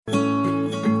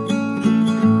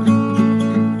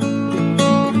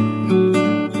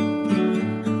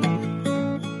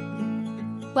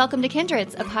Welcome to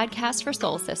Kindreds, a podcast for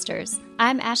soul sisters.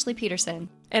 I'm Ashley Peterson.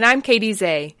 And I'm Katie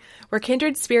Zay. We're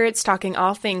kindred spirits talking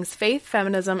all things faith,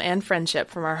 feminism, and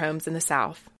friendship from our homes in the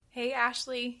South. Hey,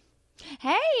 Ashley.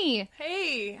 Hey!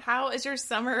 Hey, how is your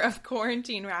summer of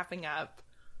quarantine wrapping up?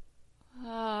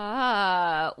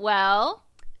 Well,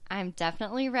 I'm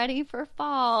definitely ready for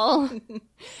fall.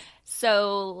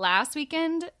 So last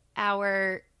weekend,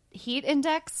 our heat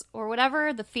index, or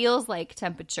whatever the feels like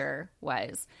temperature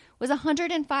was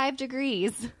 105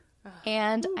 degrees.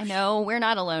 And I know we're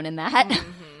not alone in that,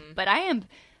 but I am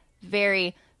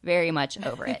very, very much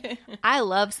over it. I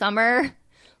love summer,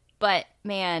 but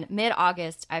man,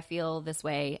 mid-August, I feel this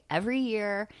way every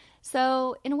year.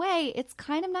 So in a way, it's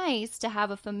kind of nice to have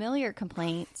a familiar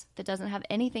complaint that doesn't have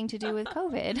anything to do with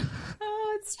COVID.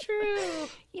 Oh, it's true.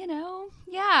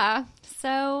 Yeah.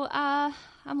 So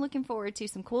I'm looking forward to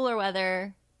some cooler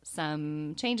weather,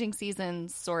 some changing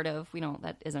seasons, sort of.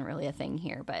 That isn't really a thing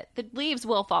here, but the leaves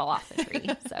will fall off the tree,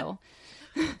 so.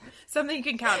 Something you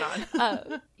can count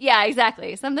on. Yeah,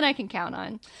 exactly. Something I can count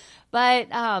on. But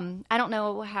I don't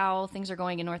know how things are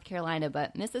going in North Carolina,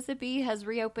 but Mississippi has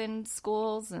reopened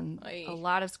schools, and a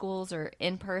lot of schools are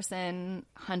in person.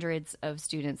 Hundreds of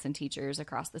students and teachers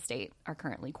across the state are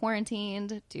currently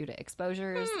quarantined due to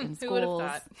exposures in schools. Who would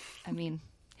have thought? I mean,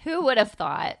 who would have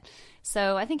thought?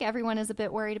 So I think everyone is a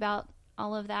bit worried about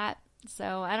all of that.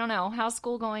 So I don't know. How's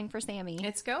school going for Sammy?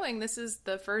 It's going. This is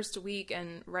the first week,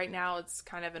 and right now it's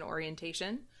kind of an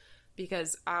orientation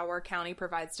because our county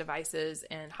provides devices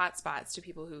and hotspots to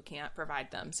people who can't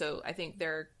provide them. So I think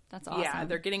that's awesome. Yeah,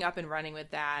 they're getting up and running with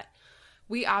that.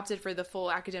 We opted for the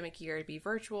full academic year to be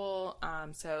virtual.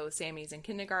 So Sammy's in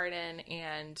kindergarten,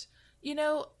 and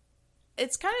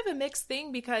it's kind of a mixed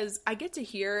thing because I get to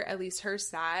hear at least her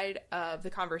side of the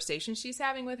conversation she's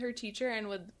having with her teacher and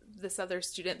with this other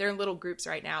student. They're in little groups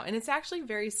right now, and it's actually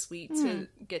very sweet to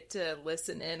get to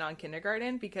listen in on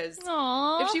kindergarten because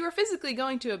if she were physically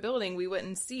going to a building, we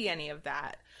wouldn't see any of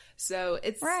that. So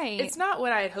it's not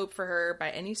what I had hoped for her by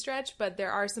any stretch, but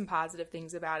there are some positive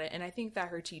things about it, and I think that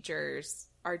her teachers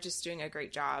are just doing a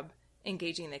great job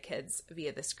engaging the kids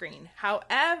via the screen.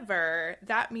 However,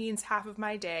 that means half of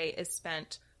my day is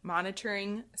spent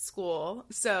monitoring school.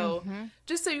 So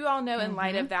just so you all know, in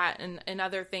light of that and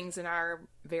other things in our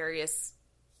various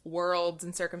worlds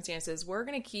and circumstances, we're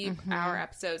going to keep our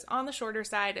episodes on the shorter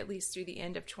side, at least through the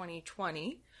end of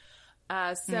 2020.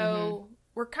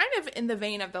 We're kind of in the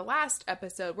vein of the last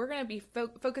episode. We're going to be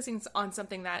focusing on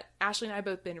something that Ashley and I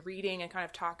both been reading and kind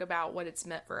of talk about what it's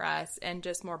meant for us and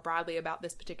just more broadly about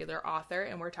this particular author.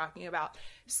 And we're talking about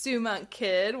Sue Monk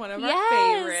Kidd, one of our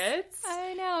favorites.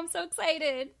 I know. I'm so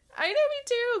excited. I know, me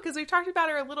too, because we've talked about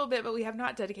her a little bit, but we have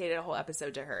not dedicated a whole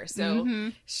episode to her.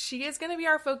 So she is going to be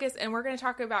our focus, and we're going to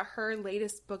talk about her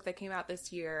latest book that came out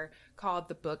this year called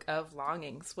The Book of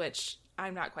Longings, which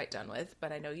I'm not quite done with,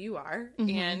 but I know you are.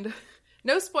 And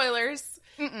no spoilers.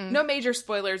 No major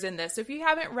spoilers in this. So if you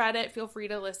haven't read it, feel free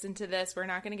to listen to this. We're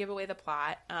not going to give away the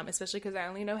plot, especially because I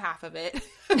only know half of it.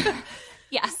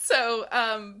 Yeah. So,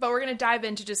 but we're going to dive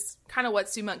into just kind of what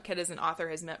Sue Monk Kidd as an author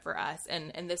has meant for us,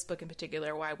 and this book in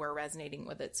particular, why we're resonating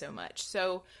with it so much.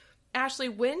 So, Ashley,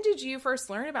 when did you first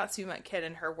learn about Sue Monk Kidd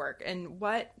and her work, and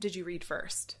what did you read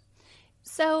first?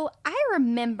 So, I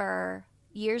remember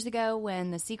years ago when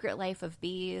The Secret Life of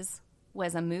Bees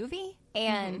was a movie,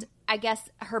 and I guess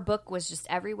her book was just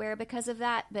everywhere because of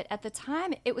that, but at the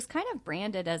time, it was kind of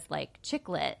branded as like chick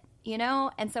lit.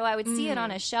 And so I would see it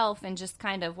on a shelf and just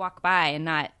kind of walk by and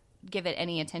not give it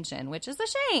any attention, which is a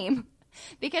shame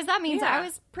because that means I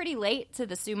was pretty late to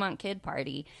the Sue Monk Kidd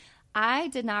party. I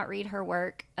did not read her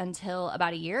work until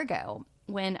about a year ago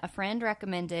when a friend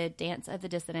recommended Dance of the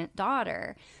Dissident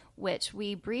Daughter, which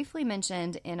we briefly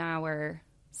mentioned in our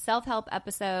self-help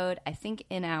episode, I think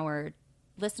in our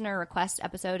listener request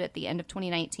episode at the end of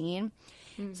 2019.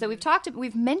 So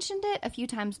we've mentioned it a few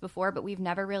times before, but we've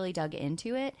never really dug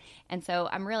into it. And so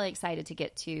I'm really excited to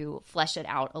get to flesh it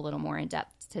out a little more in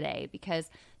depth today because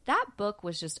that book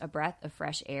was just a breath of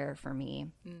fresh air for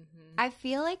me. I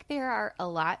feel like there are a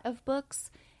lot of books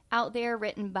out there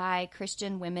written by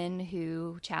Christian women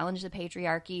who challenge the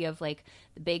patriarchy of like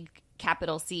the big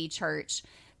capital C church.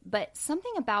 But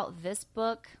something about this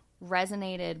book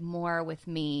resonated more with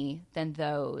me than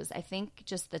those. I think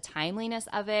just the timeliness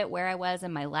of it, where I was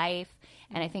in my life,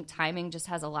 and I think timing just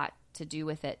has a lot to do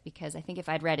with it because I think if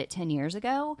I'd read it 10 years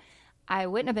ago, I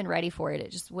wouldn't have been ready for it. It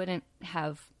just wouldn't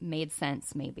have made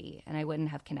sense maybe, and I wouldn't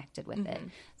have connected with it.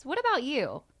 So what about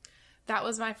you? That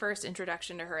was my first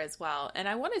introduction to her as well. And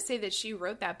I want to say that she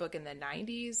wrote that book in the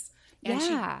 90s.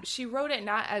 And she wrote it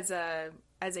not as a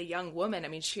young woman. I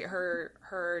mean,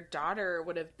 her daughter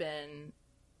would have been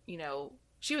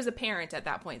she was a parent at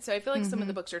that point. So I feel like some of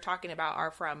the books you're talking about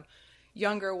are from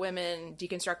younger women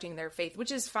deconstructing their faith,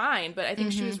 which is fine. But I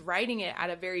think she was writing it at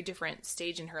a very different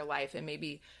stage in her life and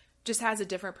maybe just has a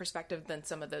different perspective than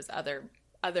some of those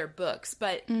other books.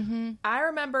 But I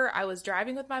remember I was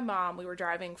driving with my mom. We were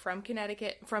driving from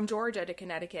Georgia to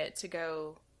Connecticut to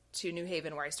go to New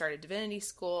Haven, where I started divinity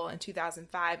school in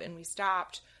 2005. And we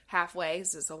stopped halfway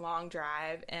because it's a long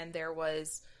drive. And there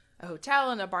was a hotel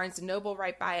and a Barnes & Noble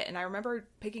right by it. And I remember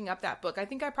picking up that book. I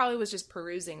think I probably was just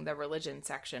perusing the religion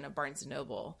section of Barnes &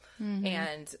 Noble.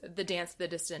 And The Dance of the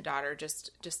Distant Daughter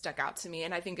just stuck out to me.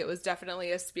 And I think it was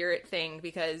definitely a spirit thing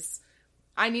because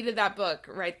I needed that book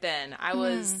right then. I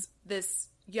was this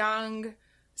young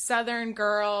Southern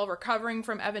girl recovering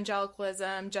from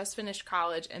evangelicalism, just finished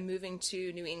college and moving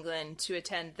to New England to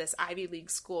attend this Ivy League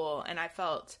school. And I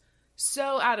felt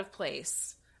so out of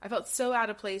place.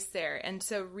 There. And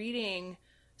so reading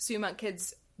Sue Monk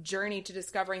Kidd's journey to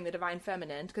discovering the divine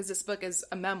feminine, because this book is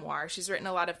a memoir. She's written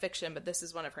a lot of fiction, but this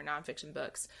is one of her nonfiction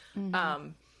books.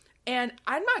 And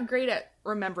I'm not great at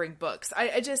remembering books.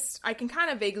 I can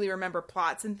kind of vaguely remember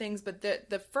plots and things, but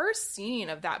the first scene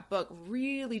of that book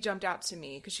really jumped out to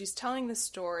me because she's telling the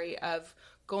story of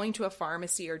going to a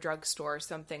pharmacy or drugstore or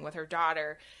something with her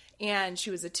daughter. And she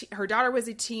was her daughter was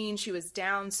a teen. She was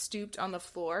down, stooped on the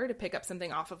floor to pick up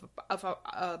something off of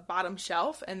a bottom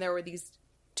shelf. And there were these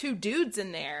two dudes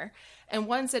in there. And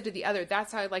one said to the other,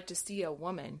 "That's how I'd like to see a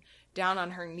woman, down on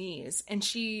her knees." And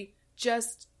she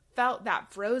just felt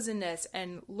that frozenness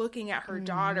and looking at her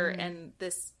daughter and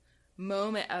this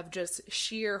moment of just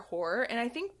sheer horror. And I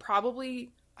think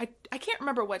probably, I can't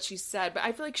remember what she said, but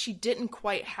I feel like she didn't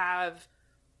quite have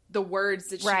the words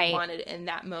that she wanted in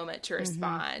that moment to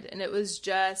respond. And it was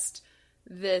just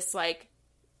this like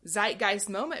zeitgeist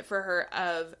moment for her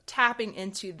of tapping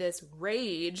into this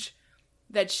rage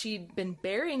that she'd been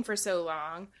burying for so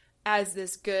long as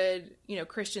this good,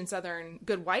 Christian Southern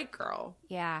good white girl.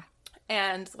 Yeah.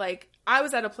 And like, I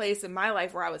was at a place in my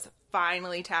life where I was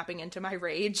finally tapping into my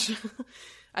rage.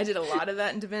 I did a lot of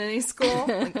that in divinity school.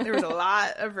 Like, there was a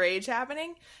lot of rage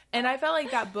happening. And I felt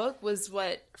like that book was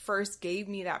what first gave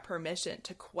me that permission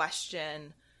to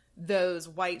question those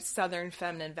white Southern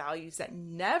feminine values that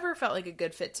never felt like a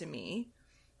good fit to me.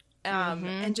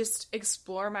 And just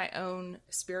explore my own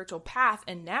spiritual path.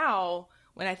 And now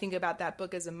when I think about that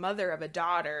book as a mother of a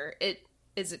daughter, it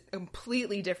is a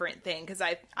completely different thing because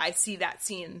I see that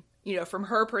scene, from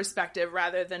her perspective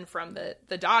rather than from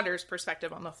the daughter's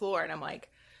perspective on the floor. And I'm like,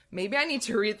 maybe I need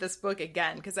to read this book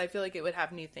again because I feel like it would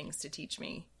have new things to teach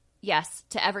me. Yes,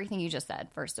 to everything you just said,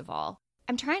 first of all.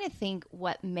 I'm trying to think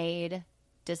what made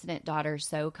Dissident Daughter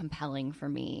so compelling for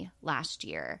me last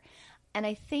year. And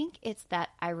I think it's that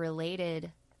I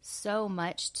related so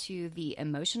much to the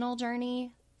emotional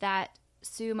journey that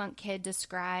Sue Monk Kidd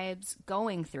describes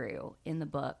going through in the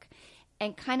book,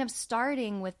 and kind of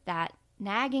starting with that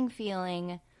nagging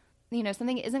feeling,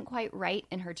 something isn't quite right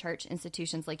in her church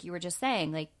institutions, like you were just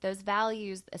saying, like those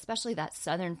values, especially that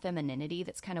Southern femininity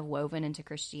that's kind of woven into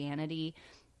Christianity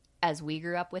as we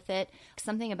grew up with it.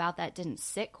 Something about that didn't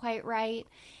sit quite right.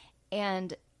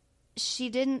 And she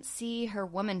didn't see her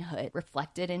womanhood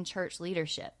reflected in church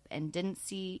leadership and didn't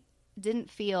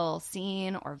feel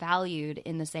seen or valued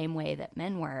in the same way that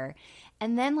men were.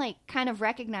 And then like kind of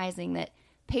recognizing that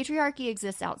patriarchy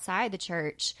exists outside the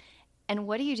church. And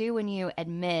what do you do when you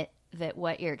admit that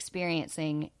what you're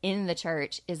experiencing in the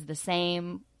church is the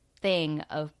same thing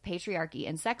of patriarchy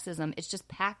and sexism? It's just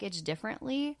packaged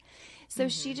differently. So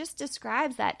she just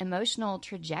describes that emotional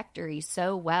trajectory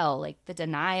so well, like the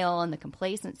denial and the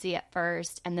complacency at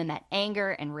first, and then that anger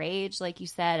and rage, like you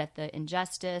said, at the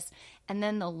injustice, and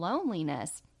then the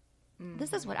loneliness.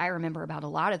 This is what I remember about a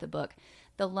lot of the book.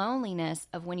 The loneliness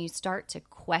of when you start to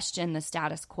question the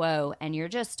status quo and you're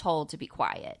just told to be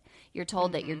quiet. You're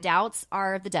told that your doubts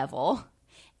are the devil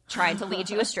trying to lead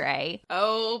you astray.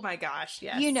 Oh my gosh,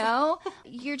 yes.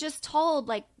 You're just told,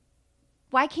 like,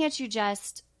 why can't you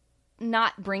just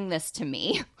not bring this to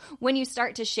me? When you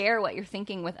start to share what you're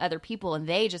thinking with other people and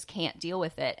they just can't deal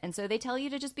with it. And so they tell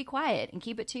you to just be quiet and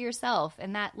keep it to yourself.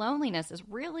 And that loneliness is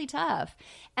really tough.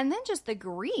 And then just the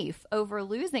grief over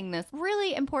losing this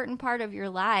really important part of your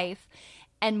life,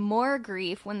 and more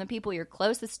grief when the people you're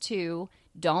closest to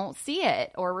don't see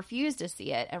it or refuse to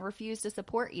see it and refuse to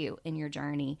support you in your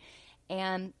journey.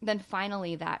 And then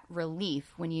finally that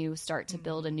relief when you start to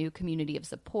build a new community of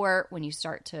support, when you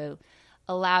start to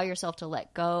allow yourself to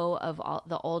let go of all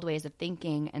the old ways of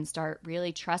thinking and start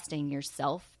really trusting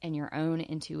yourself and your own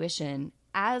intuition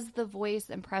as the voice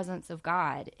and presence of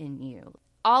God in you.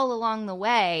 All along the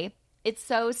way, It's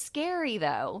so scary,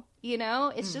 though. You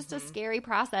know, it's just a scary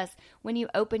process when you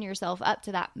open yourself up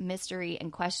to that mystery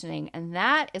and questioning. And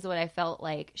that is what I felt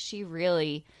like she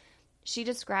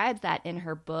describes that in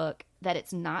her book, that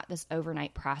it's not this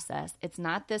overnight process. It's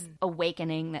not this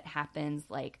awakening that happens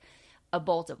like a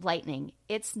bolt of lightning.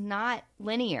 It's not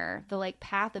linear. The like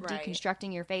path of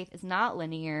deconstructing your faith is not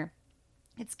linear.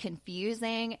 It's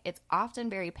confusing. It's often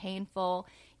very painful.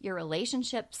 Your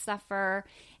relationships suffer,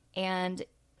 and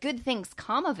good things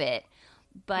come of it.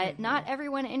 But not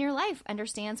everyone in your life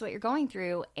understands what you're going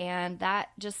through, and that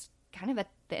just kind of at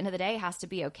the end of the day has to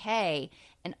be okay.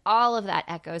 And all of that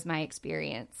echoes my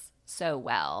experience so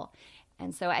well.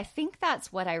 And so I think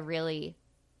that's what I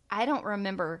don't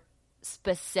remember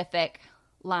specific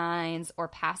lines or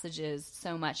passages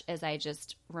so much as I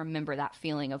just remember that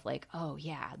feeling of like, oh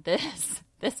yeah, this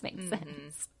makes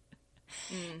sense.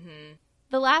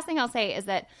 The last thing I'll say is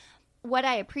that what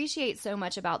I appreciate so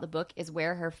much about the book is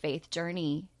where her faith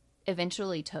journey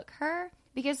eventually took her,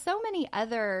 because so many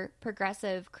other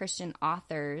progressive Christian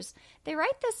authors, they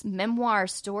write this memoir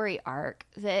story arc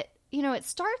that, you know, it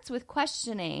starts with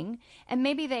questioning, and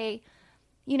maybe they,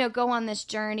 you know, go on this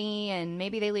journey and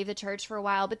maybe they leave the church for a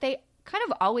while, but they kind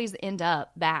of always end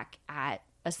up back at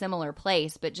a similar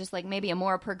place, but just like maybe a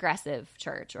more progressive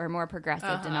church or a more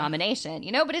progressive denomination,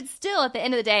 you know, but it's still at the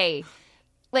end of the day,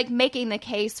 like making the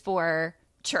case for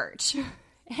church,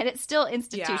 and it's still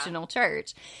institutional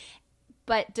church.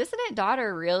 But Dissident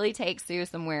Daughter really takes Sue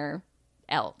somewhere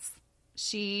else.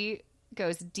 She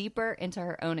goes deeper into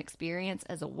her own experience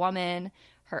as a woman,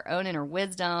 her own inner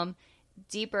wisdom,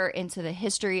 deeper into the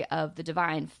history of the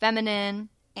divine feminine,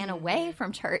 and away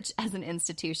from church as an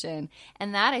institution.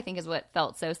 And that, I think, is what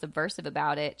felt so subversive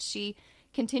about it. She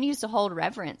continues to hold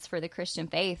reverence for the Christian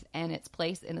faith and its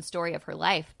place in the story of her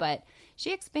life, but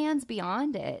she expands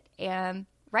beyond it. And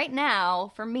right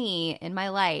now, for me, in my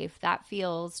life, that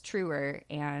feels truer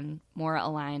and more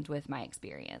aligned with my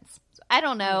experience. So I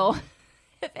don't know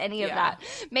if any of that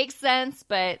makes sense,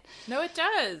 but... No, it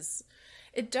does.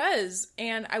 It does.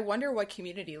 And I wonder what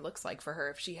community looks like for her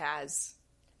if she has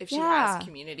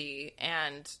community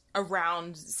and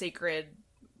around sacred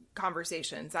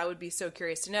conversations. I would be so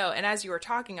curious to know. And as you were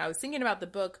talking, I was thinking about the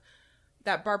book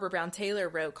that Barbara Brown Taylor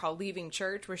wrote called Leaving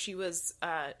Church, where she was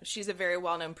she's a very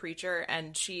well-known preacher,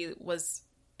 and she was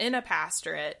in a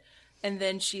pastorate, and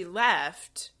then she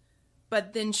left,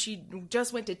 but then she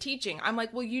just went to teaching. I'm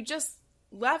like, well, you just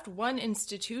left one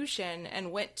institution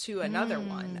and went to another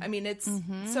one. I mean, it's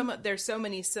there's so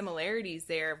many similarities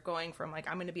there of going from like,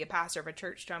 I'm going to be a pastor of a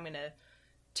church to I'm going to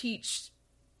teach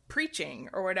preaching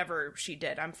or whatever she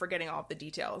did. I'm forgetting all of the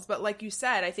details. But like you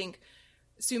said, I think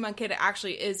Sue Monk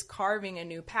actually is carving a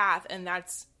new path, and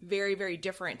that's very, very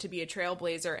different to be a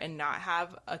trailblazer and not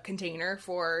have a container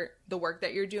for the work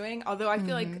that you're doing. Although I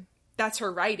feel like that's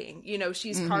her writing. You know,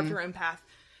 she's carved her own path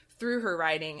through her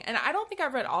writing. And I don't think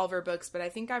I've read all of her books, but I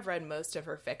think I've read most of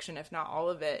her fiction, if not all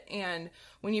of it. And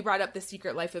when you brought up The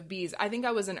Secret Life of Bees, I think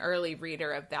I was an early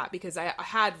reader of that because I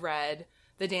had read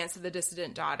The Dance of the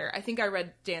Dissident Daughter. I think I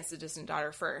read Dance of the Dissident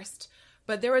Daughter first.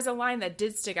 But there was a line that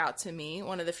did stick out to me,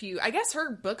 one of the few. I guess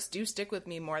her books do stick with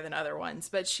me more than other ones.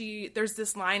 But there's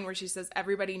this line where she says,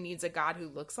 everybody needs a God who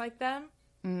looks like them.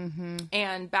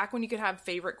 And back when you could have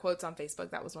favorite quotes on Facebook,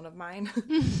 that was one of mine.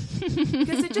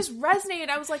 Because it just resonated.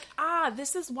 I was like,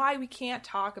 this is why we can't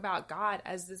talk about God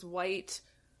as this white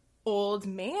old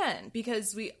man.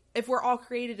 Because if we're all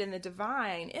created in the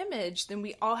divine image, then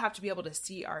we all have to be able to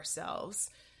see ourselves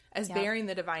as bearing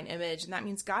the divine image. And that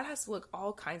means God has to look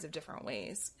all kinds of different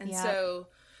ways. And so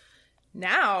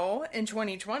now in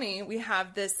 2020, we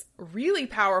have this really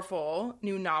powerful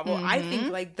new novel. I think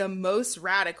like the most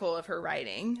radical of her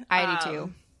writing. I do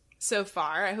too. So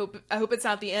far. I hope it's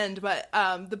not the end, but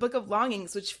the Book of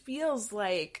Longings, which feels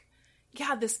like,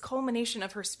 this culmination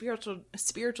of her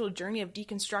spiritual journey of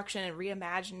deconstruction and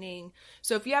reimagining.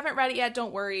 So if you haven't read it yet,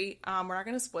 don't worry. We're not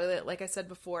going to spoil it, like I said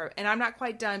before. And I'm not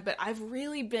quite done, but I've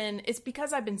really it's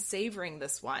because I've been savoring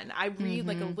this one. I read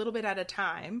like a little bit at a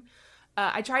time.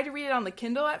 I tried to read it on the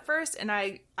Kindle at first, and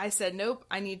I said, nope,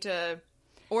 I need to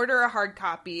order a hard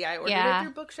copy. I ordered it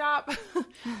through Bookshop.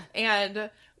 And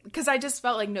because I just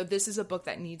felt like, no, this is a book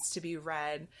that needs to be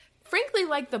read. Frankly,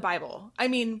 like the Bible. I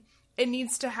mean, it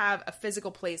needs to have a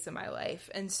physical place in my life.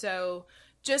 And so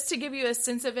just to give you a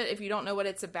sense of it, if you don't know what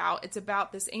it's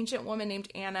about this ancient woman named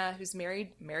Anna who's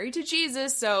married to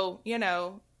Jesus. So, you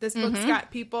know, this book's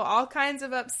got people all kinds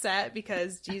of upset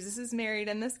because Jesus is married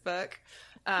in this book.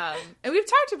 And we've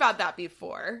talked about that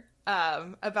before,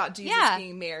 about Jesus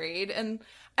being married. And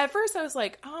at first I was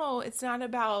like, oh, it's not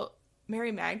about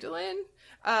Mary Magdalene.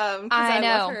 I know.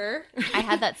 love her. I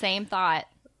had that same thought.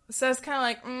 So it's kind of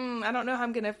like, I don't know how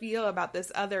I'm going to feel about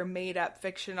this other made-up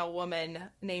fictional woman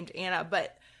named Anna,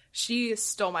 but she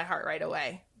stole my heart right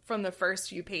away from the first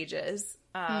few pages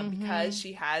because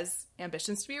she has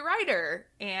ambitions to be a writer,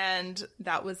 and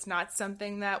that was not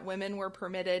something that women were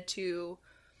permitted to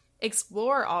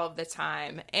explore all of the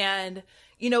time. And,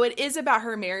 it is about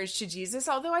her marriage to Jesus,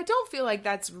 although I don't feel like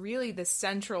that's really the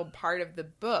central part of the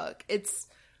book.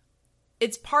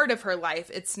 It's part of her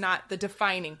life. It's not the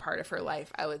defining part of her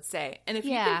life, I would say. And if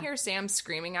you can hear Sam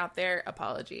screaming out there,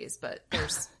 apologies, but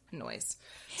there's noise.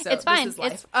 So it's fine. This is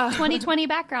life. It's 2020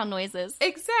 background noises.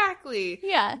 Exactly.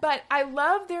 Yeah. But I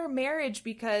love their marriage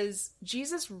because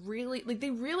Jesus really, they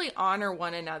really honor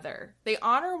one another. They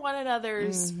honor one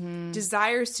another's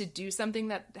desires to do something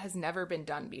that has never been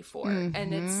done before.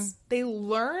 And they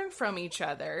learn from each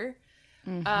other.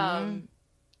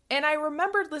 And I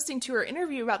remembered listening to her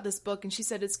interview about this book, and she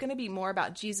said it's going to be more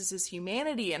about Jesus's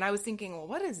humanity. And I was thinking, well,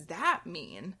 what does that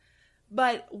mean?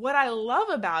 But what I love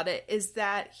about it is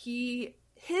that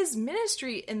his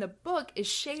ministry in the book is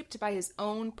shaped by his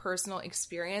own personal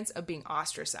experience of being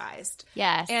ostracized.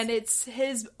 Yes. And it's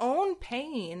his own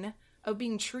pain of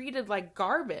being treated like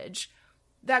garbage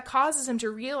that causes him to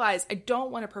realize, I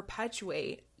don't want to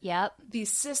perpetuate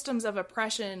these systems of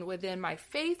oppression within my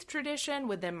faith tradition,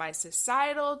 within my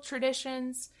societal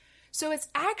traditions. So it's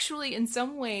actually in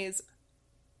some ways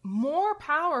more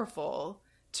powerful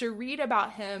to read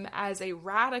about him as a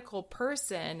radical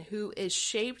person who is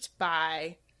shaped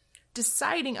by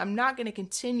deciding, I'm not going to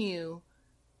continue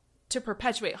to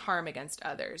perpetuate harm against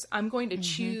others. I'm going to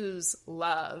choose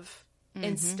love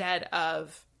instead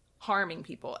of harming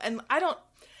people. And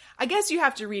I guess you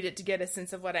have to read it to get a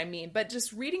sense of what I mean, but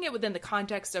just reading it within the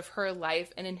context of her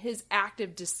life and in his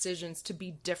active decisions to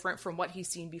be different from what he's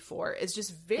seen before is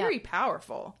just very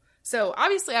powerful. So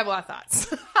obviously I have a lot of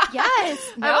thoughts.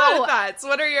 Yes. No. I have a lot of thoughts.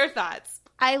 What are your thoughts?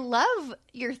 I love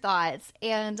your thoughts.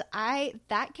 And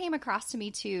that came across to me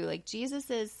too. Like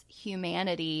Jesus's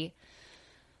humanity,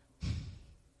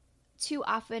 too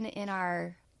often in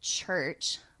our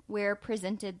church, we're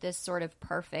presented this sort of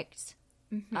perfect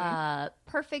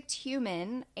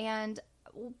human,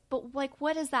 but like,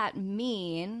 what does that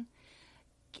mean?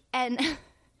 And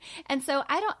so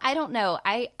I don't know.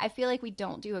 I feel like we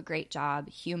don't do a great job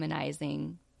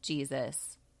humanizing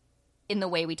Jesus in the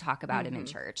way we talk about him in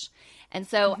church. And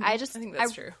so I think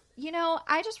that's true.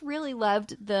 I just really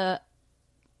loved the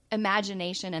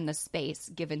imagination and the space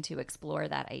given to explore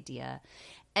that idea.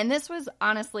 And this was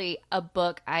honestly a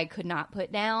book I could not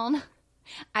put down.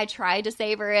 I tried to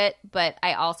savor it, but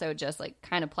I also just like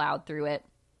kind of plowed through it.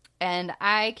 And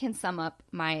I can sum up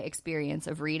my experience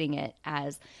of reading it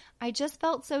as I just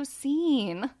felt so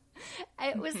seen.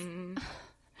 It was,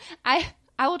 I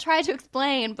will try to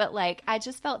explain, but like I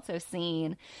just felt so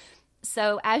seen.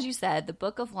 So as you said, the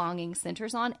Book of Longings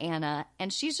centers on Anna,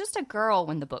 and she's just a girl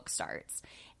when the book starts.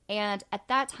 And at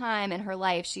that time in her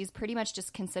life, she's pretty much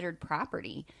just considered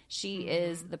property. She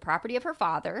is the property of her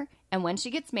father, and when she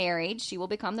gets married, she will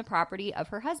become the property of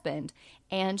her husband.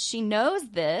 And she knows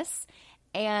this,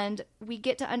 and we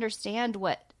get to understand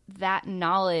what that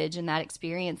knowledge and that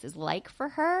experience is like for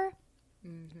her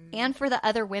and for the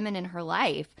other women in her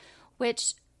life,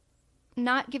 which,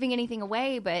 not giving anything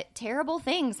away, but terrible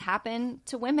things happen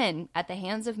to women at the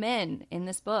hands of men in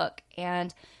this book.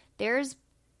 And there's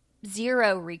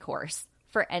zero recourse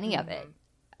for any of it.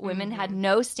 Women had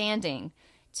no standing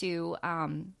to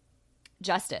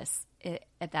justice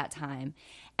at that time.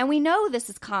 And we know this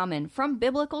is common from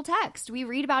biblical text. We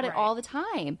read about it all the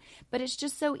time. But it's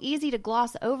just so easy to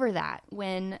gloss over that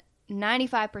when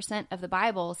 95% of the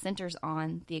Bible centers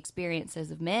on the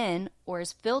experiences of men or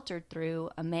is filtered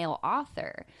through a male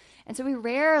author. And so we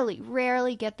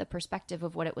rarely get the perspective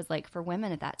of what it was like for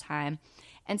women at that time.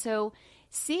 And so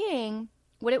seeing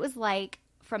what it was like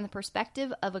from the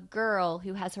perspective of a girl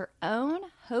who has her own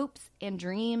hopes and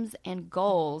dreams and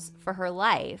goals for her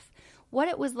life, what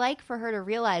it was like for her to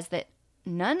realize that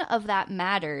none of that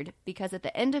mattered because at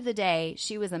the end of the day,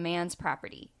 she was a man's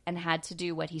property and had to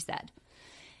do what he said.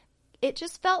 It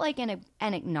just felt like an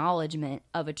acknowledgement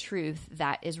of a truth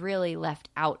that is really left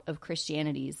out of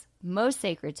Christianity's most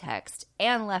sacred text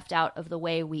and left out of the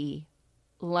way we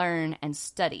learn and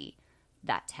study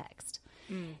that text.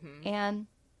 And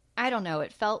I don't know,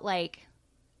 it felt like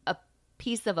a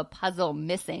piece of a puzzle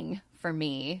missing for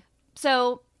me.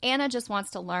 So Anna just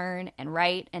wants to learn and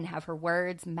write and have her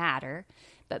words matter.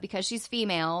 But because she's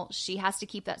female, she has to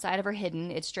keep that side of her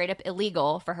hidden. It's straight up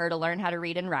illegal for her to learn how to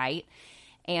read and write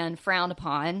and frowned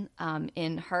upon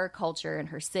in her culture and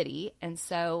her city. And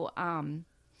so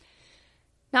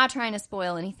not trying to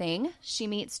spoil anything, she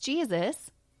meets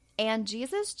Jesus, and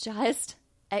Jesus just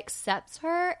accepts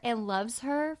her and loves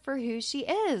her for who she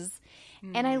is.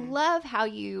 And I love how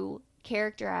you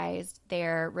characterized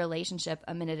their relationship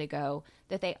a minute ago,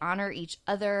 that they honor each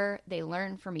other, they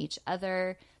learn from each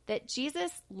other, that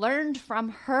Jesus learned from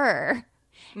her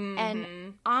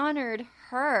and honored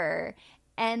her.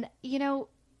 And, you know,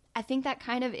 I think that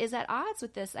kind of is at odds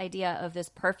with this idea of this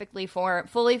perfectly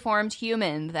fully formed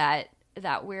human that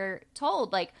we're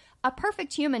told, like, a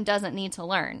perfect human doesn't need to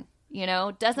learn, you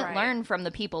know, doesn't learn from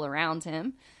the people around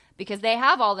him because they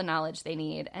have all the knowledge they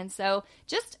need. And so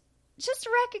just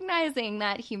recognizing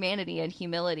that humanity and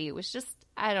humility was just,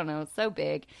 I don't know, so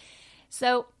big.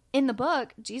 So in the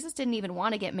book, Jesus didn't even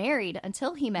want to get married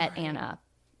until he met Anna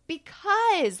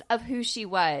because of who she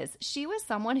was. She was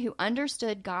someone who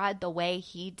understood God the way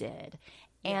he did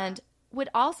and would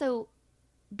also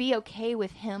be okay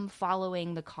with him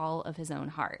following the call of his own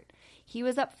heart. He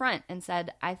was upfront and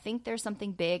said, I think there's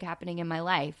something big happening in my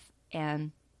life,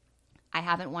 and I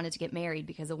haven't wanted to get married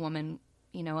because a woman,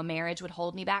 you know, a marriage would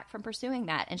hold me back from pursuing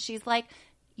that. And she's like,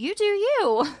 you do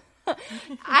you.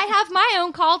 I have my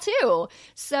own call too.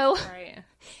 So,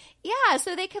 yeah,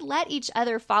 so they could let each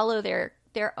other follow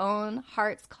their own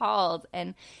heart's calls.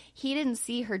 And he didn't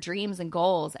see her dreams and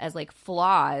goals as like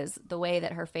flaws the way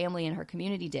that her family and her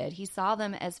community did. He saw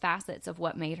them as facets of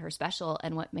what made her special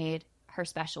and what made her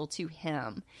special to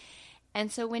him. And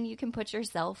so when you can put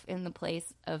yourself in the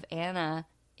place of Anna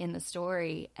in the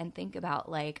story and think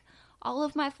about, like, all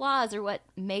of my flaws are what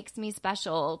makes me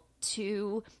special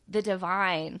to the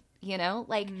divine, you know,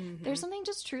 like there's something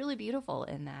just truly beautiful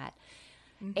in that.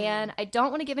 And I don't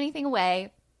want to give anything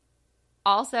away.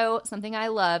 Also, something I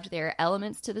loved, there are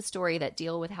elements to the story that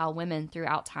deal with how women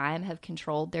throughout time have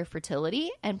controlled their fertility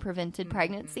and prevented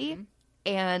pregnancy.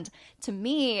 And to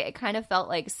me, it kind of felt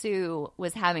like Sue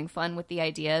was having fun with the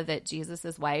idea that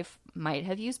Jesus's wife might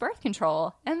have used birth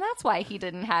control, and that's why he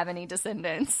didn't have any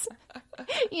descendants.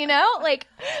 You know, like,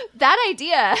 that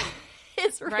idea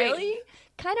is really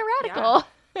kind of radical.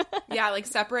 Yeah, like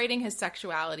separating his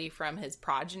sexuality from his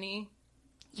progeny.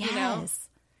 Yes. You know?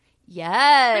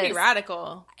 Yes. Pretty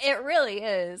radical. It really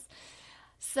is.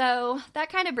 So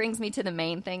that kind of brings me to the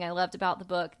main thing I loved about the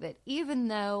book, that even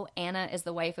though Anna is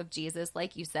the wife of Jesus,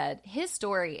 like you said, his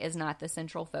story is not the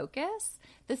central focus.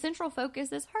 The central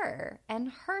focus is her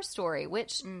and her story,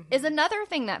 which is another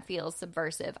thing that feels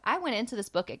subversive. I went into this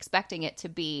book expecting it to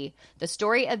be the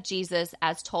story of Jesus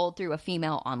as told through a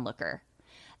female onlooker.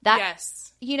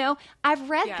 You know, I've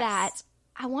read that.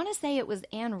 I want to say it was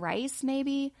Anne Rice,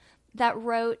 maybe, that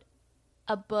wrote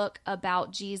a book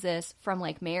about Jesus from,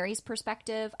 like, Mary's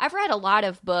perspective. I've read a lot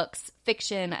of books,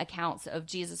 fiction accounts of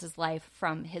Jesus's life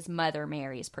from his mother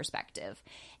Mary's perspective.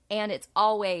 And it's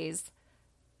always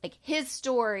like his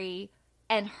story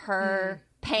and her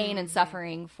pain and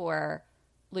suffering for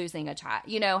losing a child,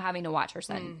 you know, having to watch her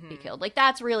son be killed. Like,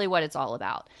 that's really what it's all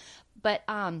about. But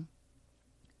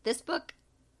this book,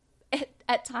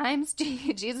 at times,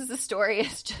 Jesus' story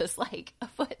is just like a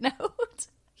footnote.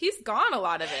 He's gone a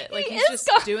lot of it. Like, he's just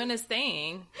doing his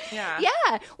thing. Yeah.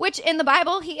 Yeah. Which in the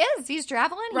Bible, he is. He's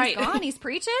traveling. He's gone. He's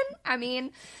preaching. I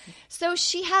mean, so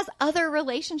she has other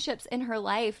relationships in her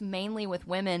life, mainly with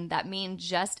women, that mean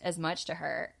just as much to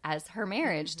her as her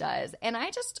marriage does. And I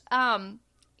just,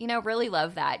 you know, really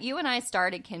love that. You and I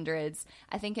started Kindreds,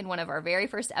 I think, in one of our very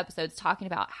first episodes, talking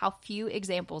about how few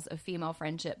examples of female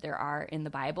friendship there are in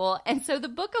the Bible. And so the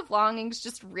Book of Longings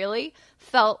just really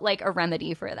felt like a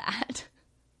remedy for that.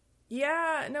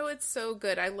 Yeah, no, it's so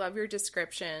good. I love your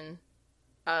description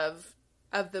of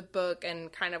the book and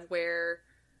kind of where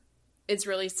it's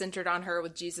really centered on her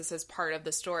with Jesus as part of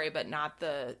the story, but not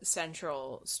the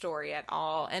central story at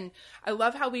all. And I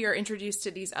love how we are introduced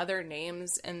to these other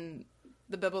names in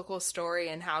the biblical story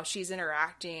and how she's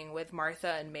interacting with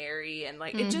Martha and Mary. And,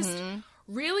 like, it just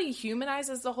really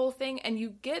humanizes the whole thing. And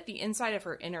you get the inside of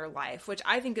her inner life, which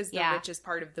I think is the richest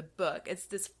part of the book. It's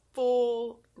this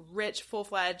rich,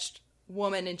 full-fledged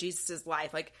woman in Jesus's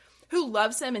life, like, who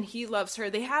loves him and he loves her.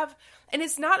 They have, and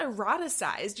it's not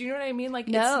eroticized. You know what I mean? Like,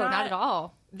 no, it's not at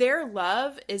all. Their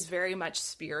love is very much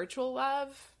spiritual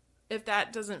love, if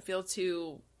that doesn't feel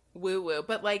too woo-woo.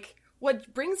 But, like,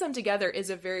 what brings them together is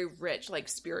a very rich, like,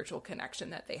 spiritual connection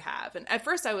that they have. And at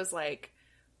first I was like,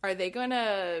 are they going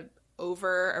to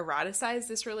over-eroticize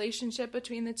this relationship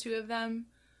between the two of them?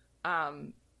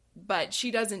 But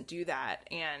she doesn't do that.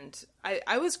 And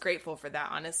I was grateful for that,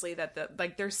 honestly,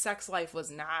 that their sex life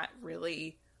was not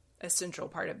really a central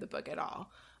part of the book at all.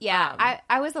 Yeah,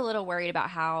 I was a little worried about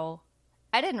how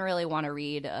I didn't really want to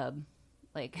read a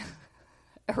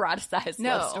eroticized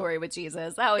love story with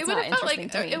Jesus. Oh, it's not interesting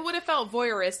to me. It would have felt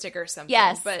voyeuristic or something.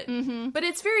 Yes. But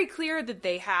it's very clear that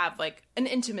they have like an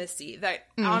intimacy that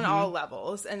on all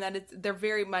levels, and that they're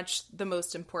very much the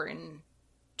most important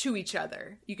to each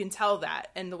other. You can tell that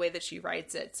in the way that she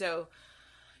writes it. So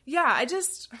yeah,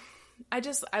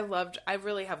 I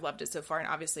really have loved it so far, and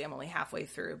obviously I'm only halfway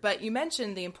through. But you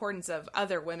mentioned the importance of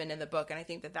other women in the book, and I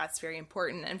think that that's very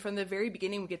important. And from the very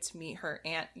beginning, we get to meet her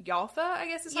Aunt Yaltha, I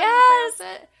guess is how you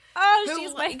pronounce it. Oh,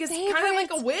 she's my favorite. Kind of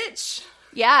like a witch.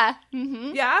 Yeah.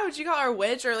 Yeah, would you call her a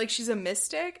witch? Or like she's a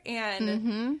mystic,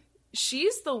 and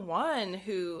she's the one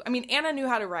who, I mean, Anna knew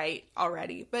how to write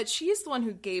already, but she's the one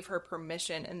who gave her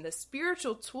permission and the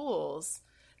spiritual tools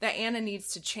that Anna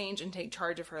needs to change and take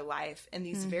charge of her life in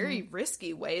these very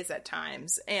risky ways at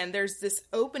times. And there's this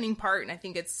opening part, and I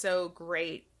think it's so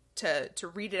great to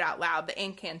read it out loud, the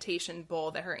incantation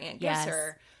bowl that her aunt gives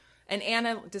her. And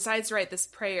Anna decides to write this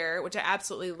prayer, which I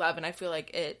absolutely love, and I feel like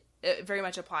it very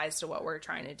much applies to what we're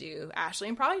trying to do, Ashley,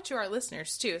 and probably to our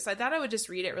listeners too. So I thought I would just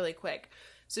read it really quick.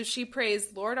 So she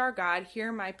prays, "Lord our God,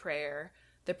 hear my prayer,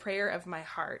 the prayer of my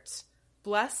heart.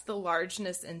 Bless the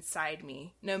largeness inside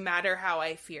me, no matter how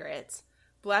I fear it.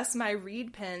 Bless my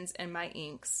reed pens and my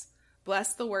inks.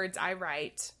 Bless the words I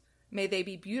write. May they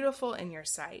be beautiful in your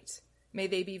sight. May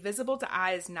they be visible to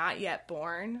eyes not yet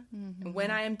born. And when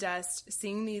I am dust,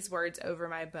 sing these words over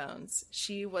my bones.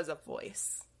 She was a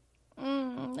voice."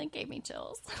 That gave me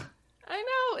chills. I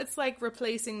know. It's like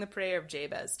replacing the prayer of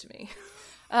Jabez to me.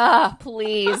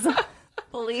 Please.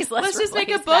 Please, let's just make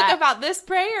a book about this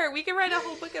prayer. We can write a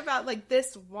whole book about like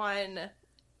this one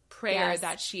prayer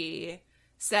that she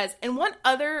says. And one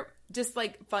other just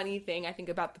like funny thing I think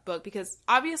about the book, because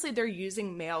obviously they're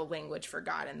using male language for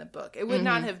God in the book. It would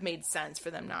not have made sense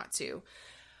for them not to.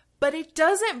 But it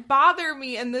doesn't bother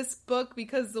me in this book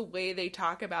because the way they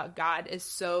talk about God is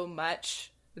so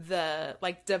much the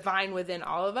like divine within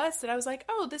all of us that I was like,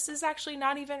 oh, this is actually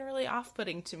not even really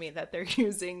off-putting to me that they're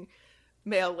using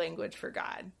male language for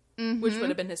God, which would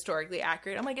have been historically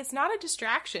accurate. I'm like, it's not a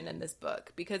distraction in this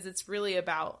book because it's really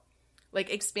about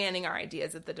like expanding our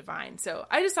ideas of the divine. So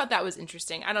I just thought that was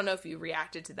interesting. I don't know if you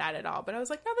reacted to that at all, but I was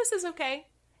like, no, this is okay.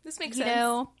 This makes sense. You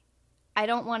know, I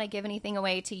don't want to give anything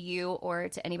away to you or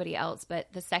to anybody else,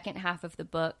 but the second half of the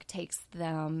book takes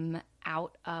them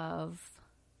out of,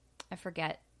 I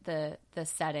forget the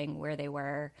setting where they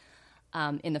were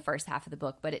in the first half of the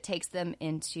book, but it takes them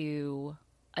into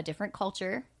a different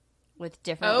culture with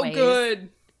different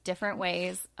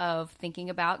ways of thinking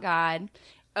about God.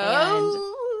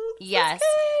 Oh, and yes,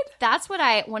 that's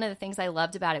what one of the things I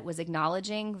loved about it was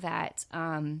acknowledging that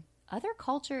other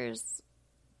cultures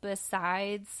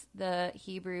besides the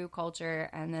Hebrew culture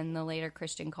and then the later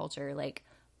Christian culture, like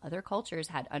other cultures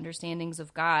had understandings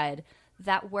of God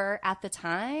that were at the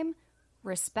time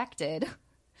respected.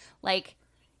 Like,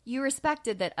 you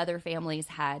respected that other families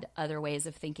had other ways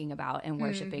of thinking about and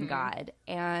worshiping God.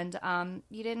 And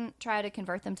you didn't try to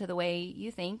convert them to the way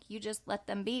you think. You just let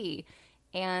them be.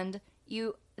 And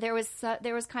there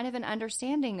was kind of an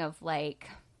understanding of like,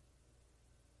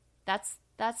 that's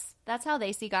how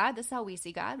they see God. This is how we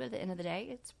see God. But at the end of the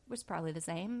day, it's probably the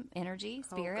same energy,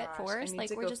 spirit, force. I need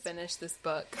to go finish this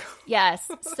book. Yes.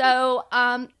 So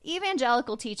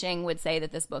evangelical teaching would say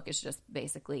that this book is just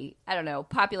basically, I don't know,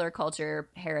 popular culture,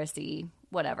 heresy,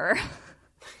 whatever.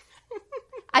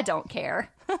 I don't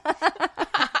care.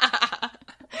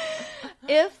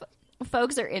 If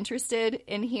folks are interested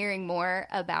in hearing more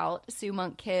about Sue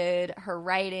Monk Kidd, her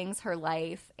writings, her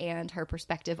life, and her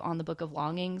perspective on the Book of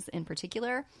Longings in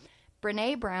particular,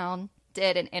 Brene Brown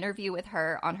did an interview with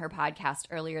her on her podcast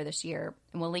earlier this year,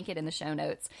 and we'll link it in the show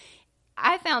notes.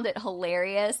 I found it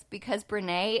hilarious because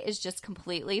Brene is just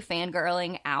completely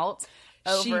fangirling out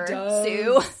over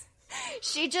Sue.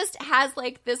 She just has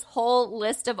like this whole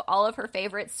list of all of her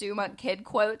favorite Sue Monk Kidd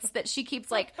quotes that she keeps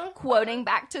like quoting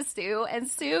back to Sue, and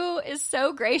Sue is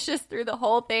so gracious through the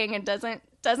whole thing and doesn't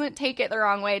take it the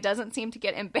wrong way, doesn't seem to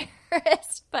get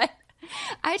embarrassed. But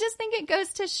I just think it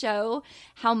goes to show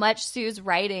how much Sue's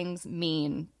writings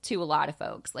mean to a lot of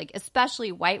folks, like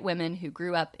especially white women who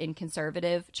grew up in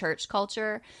conservative church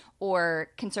culture or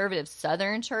conservative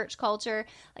Southern church culture.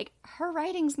 Like, her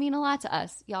writings mean a lot to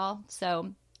us, y'all.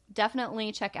 So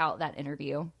definitely check out that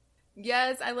interview.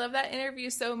 Yes, I love that interview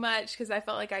so much because I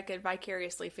felt like I could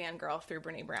vicariously fangirl through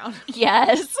Brene Brown.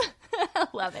 Yes.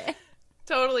 Love it.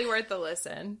 Totally worth the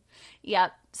listen.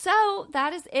 Yep. So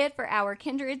that is it for our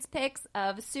Kindred's picks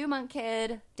of Sue Monk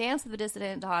Kidd, Dance of the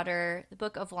Dissident Daughter, the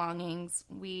Book of Longings.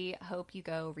 We hope you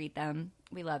go read them.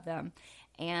 We love them.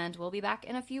 And we'll be back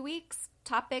in a few weeks.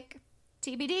 Topic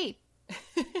TBD.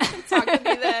 Talk to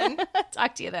you then.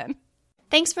 Talk to you then.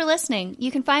 Thanks for listening. You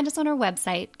can find us on our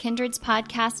website,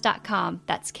 kindredspodcast.com.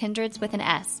 That's kindreds with an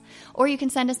S. Or you can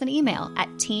send us an email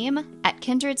at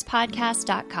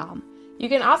team@kindredspodcast.com. You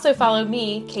can also follow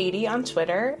me, Katie, on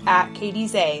Twitter at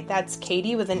KatieZeh. That's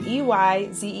Katie with an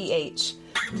EYZEH.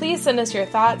 Please send us your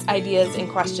thoughts, ideas,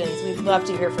 and questions. We'd love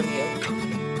to hear from you.